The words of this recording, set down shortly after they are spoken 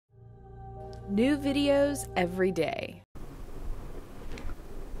New videos every day.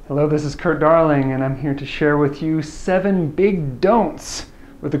 Hello, this is Curt Darling, and I'm here to share with you 7 big don'ts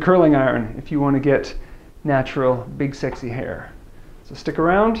with a curling iron if you want to get natural, big, sexy hair. So stick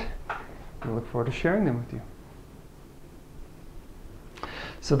around, and I look forward to sharing them with you.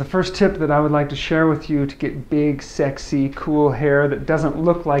 So the first tip that I would like to share with you to get big, sexy, cool hair that doesn't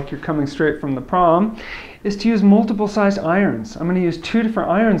look like you're coming straight from the prom is to use multiple sized irons. I'm going to use 2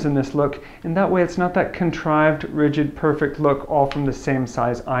 different irons in this look, and that way it's not that contrived, rigid, perfect look all from the same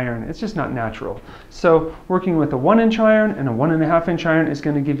size iron. It's just not natural. So working with a 1-inch iron and a 1.5-inch iron is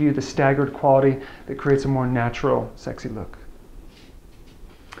going to give you the staggered quality that creates a more natural, sexy look.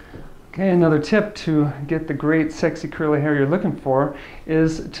 Okay, another tip to get the great, sexy, curly hair you're looking for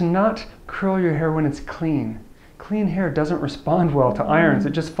is to not curl your hair when it's clean. Clean hair doesn't respond well to irons. It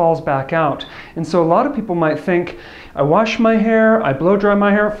just falls back out. And so a lot of people might think, I wash my hair, I blow dry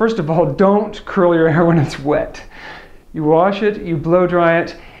my hair. First of all, don't curl your hair when it's wet. You wash it, you blow dry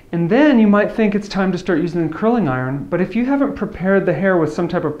it, and then you might think it's time to start using the curling iron. But if you haven't prepared the hair with some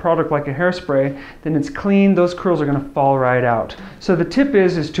type of product like a hairspray, then it's clean, those curls are going to fall right out. So the tip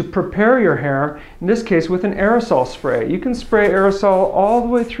is to prepare your hair, in this case with an aerosol spray. You can spray aerosol all the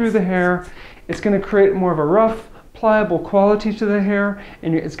way through the hair. It's going to create more of a rough, pliable quality to the hair,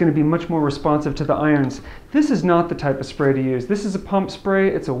 and it's going to be much more responsive to the irons. This is not the type of spray to use. This is a pump spray.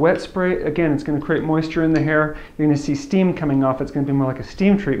 It's a wet spray. Again, it's going to create moisture in the hair. You're going to see steam coming off. It's going to be more like a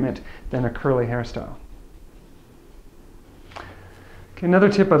steam treatment than a curly hairstyle. Okay, another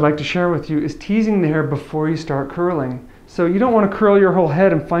tip I'd like to share with you is teasing the hair before you start curling. So you don't want to curl your whole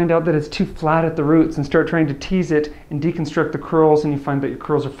head and find out that it's too flat at the roots and start trying to tease it and deconstruct the curls, and you find that your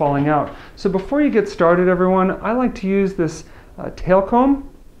curls are falling out. So before you get started, everyone, I like to use this tail comb.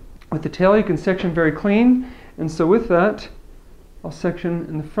 With the tail you can section very clean, and so with that I'll section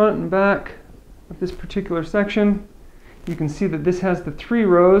in the front and back of this particular section. You can see that this has the 3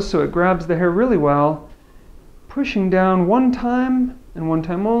 rows, so it grabs the hair really well, pushing down 1 time and 1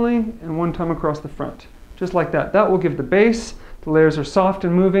 time only, and 1 time across the front. Just like that. That will give the base, the layers are soft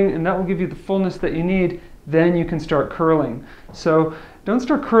and moving, and that will give you the fullness that you need. Then you can start curling. So don't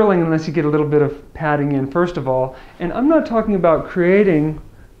start curling unless you get a little bit of padding in first of all. And I'm not talking about creating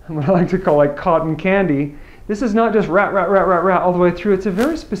what I like to call like cotton candy. This is not just rat, rat, rat, rat, rat all the way through. It's a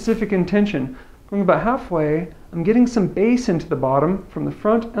very specific intention. Going about halfway, I'm getting some base into the bottom from the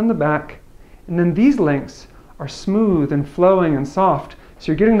front and the back, and then these lengths are smooth and flowing and soft. So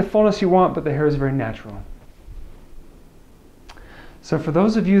you're getting the fullness you want, but the hair is very natural. So for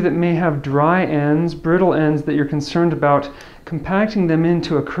those of you that may have dry ends, brittle ends that you're concerned about, compacting them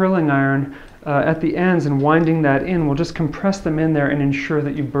into a curling iron at the ends and winding that in will just compress them in there and ensure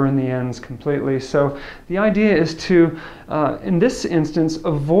that you burn the ends completely. So the idea is to, in this instance,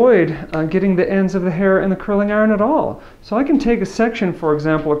 avoid getting the ends of the hair in the curling iron at all. So I can take a section, for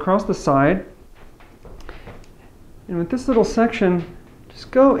example, across the side, and with this little section,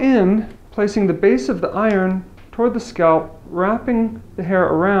 just go in, placing the base of the iron toward the scalp, wrapping the hair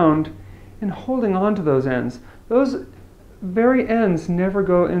around and holding on to those ends. Those very ends never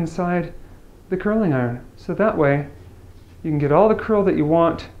go inside the curling iron. So that way you can get all the curl that you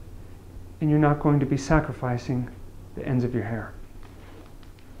want, and you're not going to be sacrificing the ends of your hair.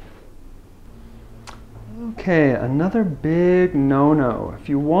 Okay, another big no-no. If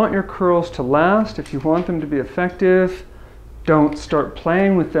you want your curls to last, if you want them to be effective, don't start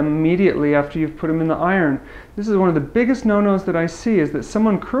playing with them immediately after you've put them in the iron. This is one of the biggest no-nos that I see, is that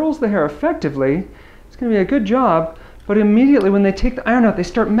someone curls the hair effectively, it's going to be a good job, but immediately when they take the iron out, they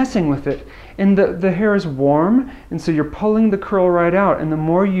start messing with it. And the hair is warm, and so you're pulling the curl right out. And the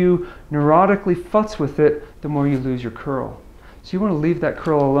more you neurotically futz with it, the more you lose your curl. So you want to leave that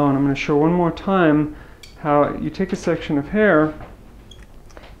curl alone. I'm going to show one more time how you take a section of hair,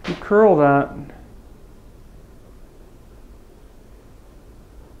 you curl that,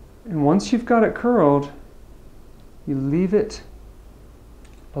 and once you've got it curled, you leave it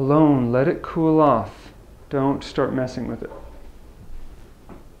alone. Let it cool off. Don't start messing with it.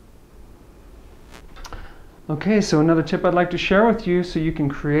 Okay, so another tip I'd like to share with you so you can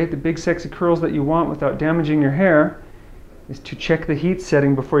create the big sexy curls that you want without damaging your hair is to check the heat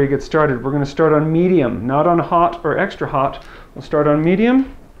setting before you get started. We're going to start on medium, not on hot or extra hot. We'll start on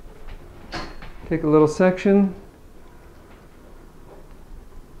medium. Take a little section.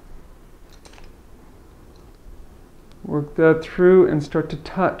 Work that through and start to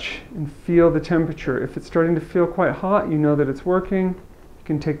touch and feel the temperature. If it's starting to feel quite hot, you know that it's working. You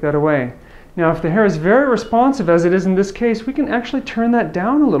can take that away. Now, if the hair is very responsive, as it is in this case, we can actually turn that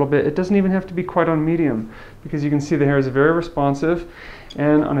down a little bit. It doesn't even have to be quite on medium, because you can see the hair is very responsive.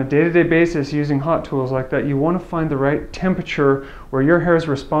 And on a day-to-day basis, using hot tools like that, you want to find the right temperature where your hair is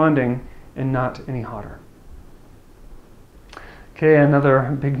responding and not any hotter. Okay,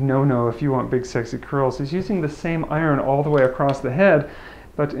 another big no-no if you want big sexy curls is using the same iron all the way across the head.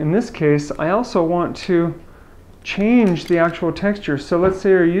 But in this case, I also want to change the actual texture. So let's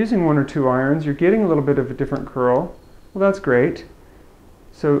say you're using 1 or 2 irons, you're getting a little bit of a different curl. Well, that's great.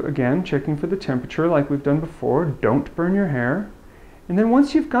 So again, checking for the temperature like we've done before. Don't burn your hair. And then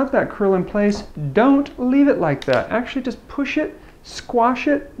once you've got that curl in place, don't leave it like that. Actually just push it, squash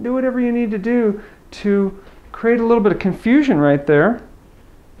it, do whatever you need to do to create a little bit of confusion right there.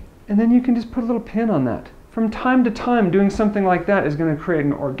 And then you can just put a little pin on that. From time to time, doing something like that is going to create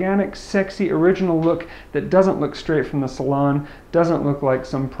an organic, sexy, original look that doesn't look straight from the salon, doesn't look like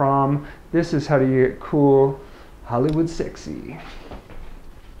some prom. This is how to get cool, Hollywood sexy.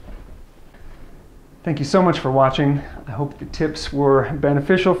 Thank you so much for watching. I hope the tips were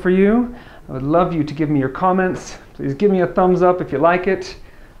beneficial for you. I would love you to give me your comments. Please give me a thumbs up if you like it.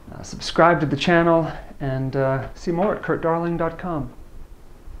 Subscribe to the channel and see more at curtdarling.com.